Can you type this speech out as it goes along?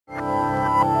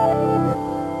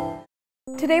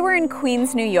Today we're in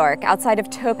Queens, New York, outside of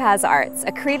Topaz Arts,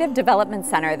 a creative development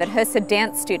center that hosts a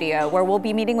dance studio where we'll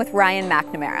be meeting with Ryan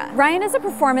McNamara. Ryan is a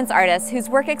performance artist whose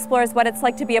work explores what it's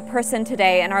like to be a person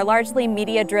today in our largely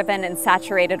media-driven and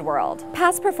saturated world.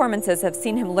 Past performances have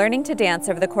seen him learning to dance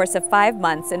over the course of 5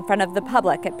 months in front of the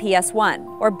public at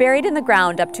PS1, or buried in the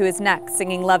ground up to his neck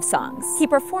singing love songs. He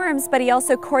performs, but he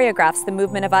also choreographs the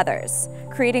movement of others,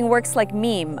 creating works like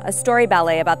Meme, a story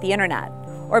ballet about the internet,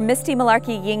 or Misty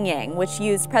Malarkey Yin Yang, which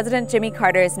used President Jimmy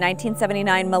Carter's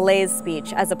 1979 Malaise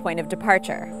speech as a point of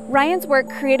departure. Ryan's work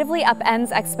creatively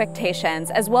upends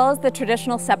expectations, as well as the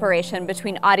traditional separation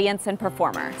between audience and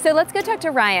performer. So let's go talk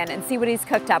to Ryan and see what he's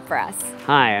cooked up for us.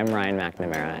 Hi, I'm Ryan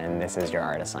McNamara, and this is your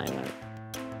art assignment.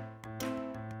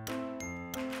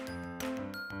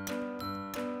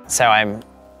 So I'm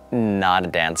not a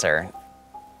dancer,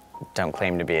 don't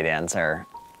claim to be a dancer.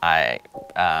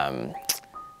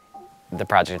 The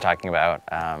project you're talking about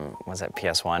was at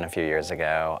PS1 a few years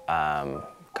ago,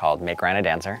 called Make Ryan a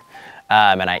Dancer.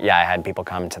 And I had people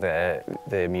come to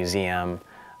the museum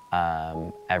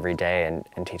every day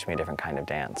and teach me a different kind of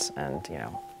dance. And, you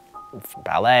know, from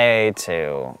ballet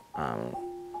to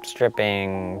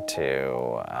stripping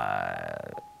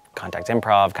to contact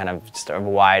improv, kind of just a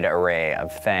wide array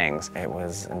of things. It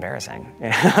was embarrassing, you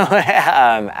know,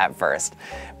 at first.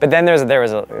 But then it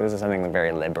was something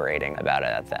very liberating about it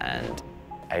at the end.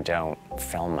 I don't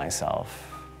film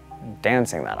myself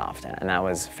dancing that often, and that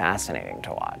was fascinating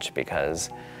to watch because,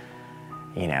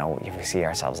 you know, we see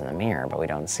ourselves in the mirror, but we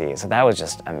don't see. So that was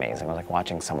just amazing. It was like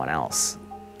watching someone else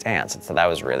dance. And so that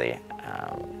was really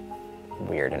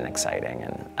weird and exciting.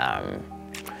 And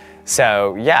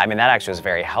so, yeah, I mean, that actually was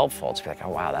very helpful to be like, oh,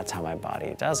 wow, that's how my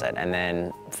body does it. And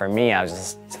then for me, I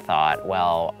just thought,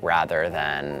 well, rather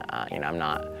than, you know, I'm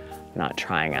not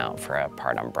trying out for a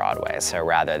part on Broadway. So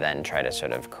rather than try to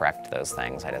sort of correct those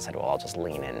things, I decided, well, I'll just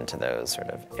lean into those sort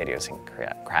of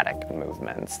idiosyncratic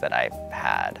movements that I've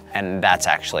had. And that's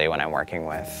actually when I'm working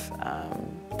with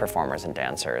performers and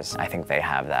dancers, I think they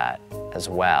have that as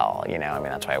well. You know, I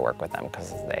mean, that's why I work with them,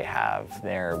 because they have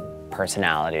their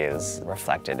personalities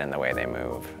reflected in the way they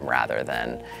move, rather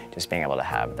than just being able to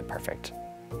have the perfect,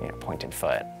 you know, pointed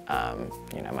foot.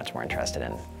 You know, much more interested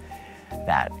in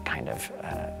that kind of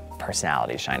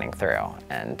personality shining through,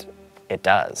 and it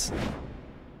does.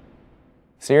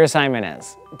 So your assignment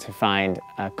is to find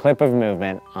a clip of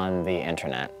movement on the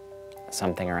internet,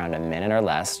 something around a minute or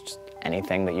less, just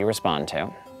anything that you respond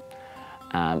to,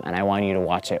 and I want you to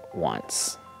watch it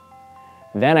once.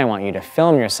 Then I want you to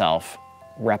film yourself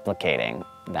replicating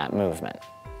that movement.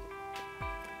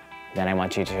 Then I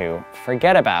want you to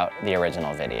forget about the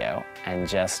original video and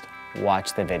just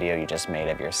watch the video you just made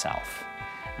of yourself.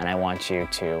 And I want you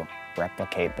to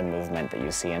replicate the movement that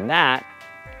you see in that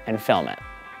and film it.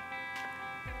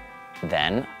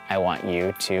 Then I want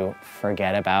you to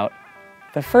forget about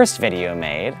the first video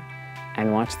made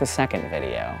and watch the second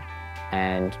video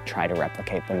and try to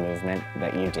replicate the movement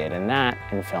that you did in that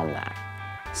and film that.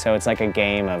 So it's like a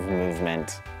game of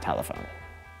movement telephone.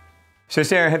 So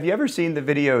Sarah, have you ever seen the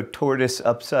video Tortoise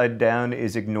Upside Down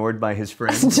is Ignored by His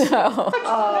Friends? No.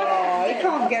 Oh,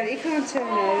 he can't turn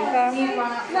over.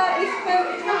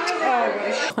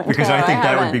 Because I think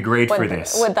that would be great for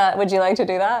this. Would you like to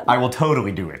do that? I will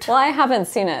totally do it. Well, I haven't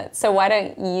seen it, so why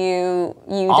don't you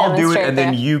I'll do it, and there?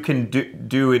 then you can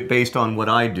do it based on what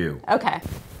I do. Okay.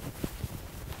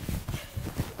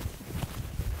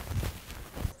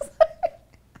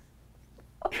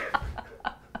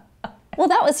 Well,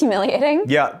 that was humiliating.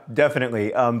 Yeah,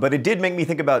 definitely. But it did make me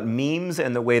think about memes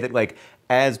and the way that, like,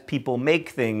 as people make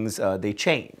things, they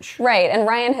change. Right, and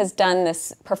Ryan has done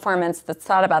this performance that's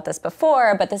thought about this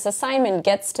before, but this assignment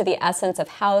gets to the essence of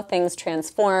how things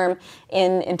transform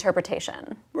in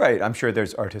interpretation. Right, I'm sure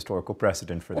there's art historical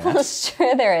precedent for that. Well,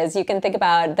 sure there is. You can think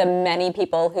about the many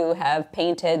people who have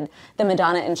painted the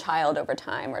Madonna and Child over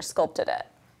time or sculpted it.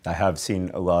 I have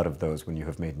seen a lot of those when you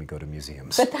have made me go to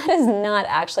museums. But that is not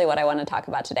actually what I want to talk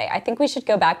about today. I think we should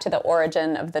go back to the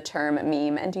origin of the term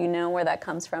meme. And do you know where that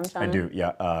comes from, John? I do,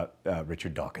 yeah.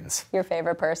 Richard Dawkins. Your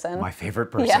favorite person? My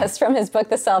favorite person. Yes, from his book,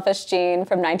 The Selfish Gene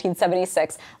from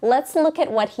 1976. Let's look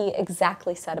at what he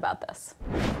exactly said about this.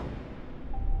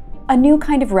 A new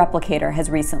kind of replicator has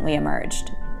recently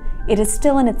emerged. It is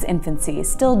still in its infancy,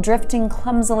 still drifting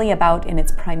clumsily about in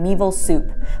its primeval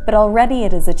soup, but already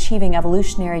it is achieving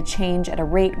evolutionary change at a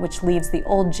rate which leaves the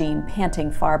old gene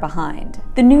panting far behind.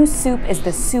 The new soup is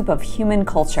the soup of human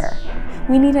culture.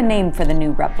 We need a name for the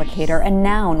new replicator, a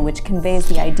noun which conveys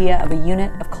the idea of a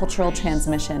unit of cultural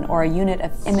transmission or a unit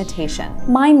of imitation.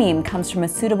 My meme comes from a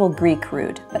suitable Greek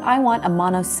root, but I want a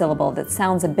monosyllable that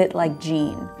sounds a bit like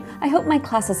gene. I hope my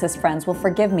classicist friends will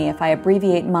forgive me if I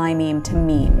abbreviate my meme to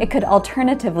meme. It could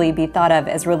alternatively be thought of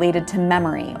as related to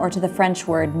memory or to the French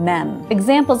word meme.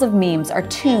 Examples of memes are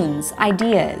tunes,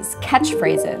 ideas,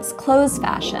 catchphrases, clothes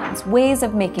fashions, ways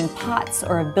of making pots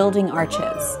or of building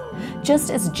arches. Just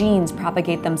as genes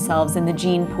propagate themselves in the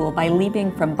gene pool by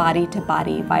leaping from body to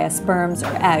body via sperms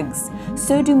or eggs,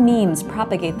 so do memes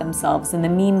propagate themselves in the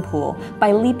meme pool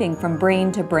by leaping from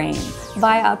brain to brain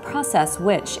via a process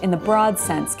which, in the broad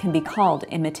sense, can be called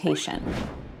imitation.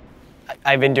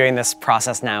 I've been doing this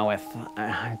process now with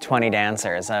 20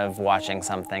 dancers of watching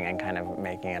something and kind of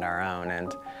making it our own.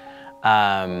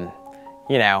 And,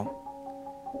 you know,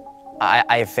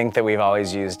 I think that we've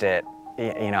always used it.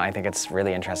 You know, I think it's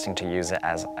really interesting to use it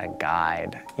as a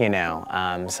guide, you know,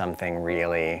 something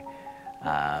really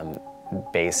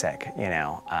basic, you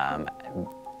know,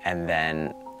 and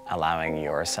then allowing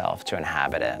yourself to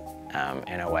inhabit it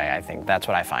in a way. I think that's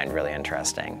what I find really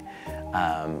interesting.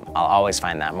 I'll always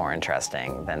find that more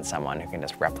interesting than someone who can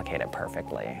just replicate it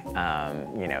perfectly,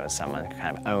 you know, someone who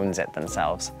kind of owns it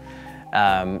themselves.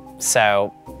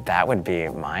 So that would be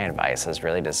my advice, is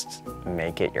really just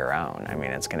make it your own. I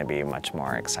mean, it's going to be a much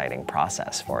more exciting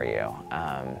process for you.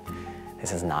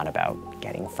 This is not about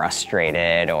getting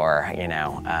frustrated or, you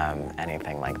know,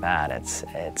 anything like that. It's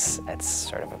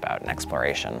sort of about an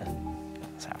exploration.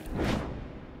 So.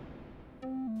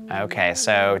 Okay,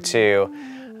 so to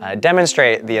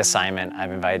demonstrate the assignment,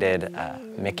 I've invited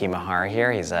Mickey Mahar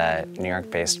here. He's a New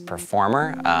York-based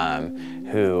performer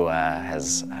who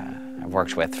I've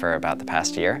worked with for about the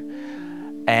past year.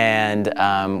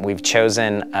 And we've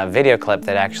chosen a video clip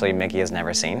that actually Mickey has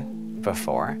never seen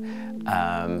before.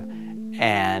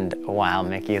 And while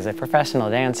Mickey is a professional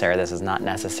dancer, this is not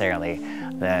necessarily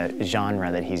the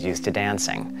genre that he's used to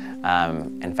dancing.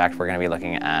 In fact, we're going to be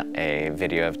looking at a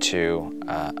video of two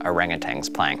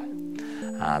orangutans playing.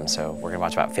 So we're going to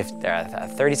watch about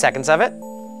 30 seconds of it.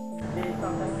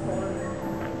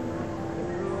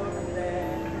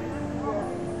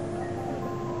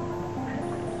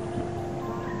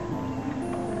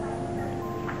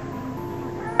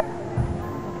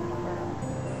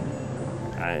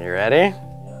 All right, you ready?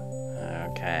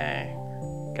 Okay,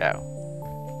 go.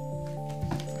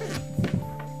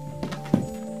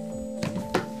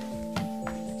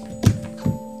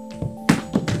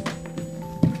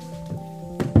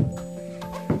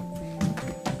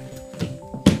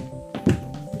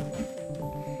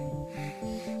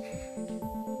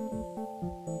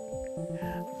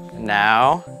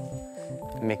 Now,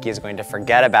 Mickey is going to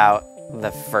forget about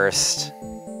the first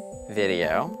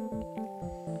video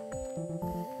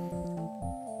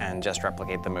and just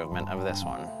replicate the movement of this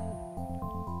one.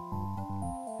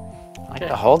 I like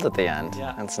the hold at the end.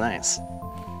 Yeah. That's nice.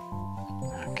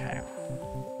 Okay.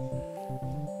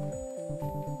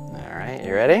 All right,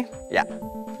 you ready? Yeah.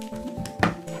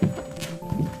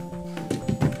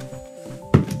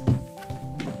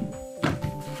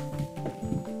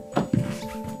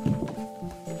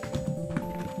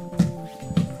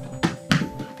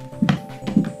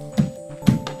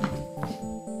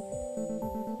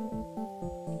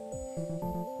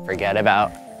 Forget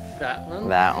about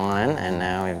that one, and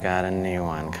now we've got a new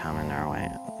one coming our way.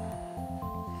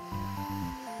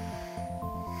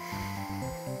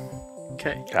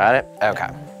 Okay. Got it? Okay.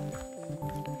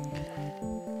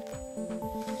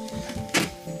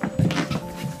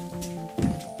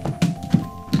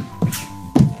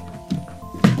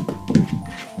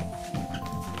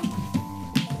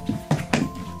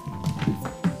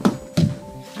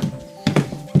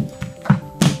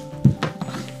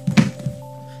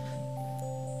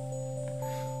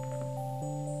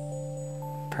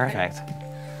 Perfect.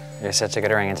 You're such a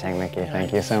good orangutan, Mickey.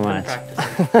 Thank you so much.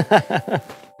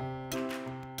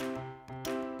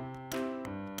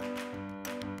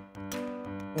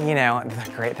 You know,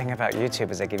 the great thing about YouTube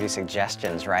is they give you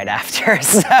suggestions right after,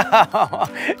 so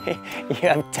you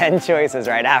have 10 choices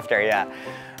right after, yeah.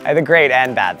 The great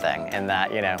and bad thing in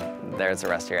that, you know, there's the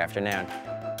rest of your afternoon.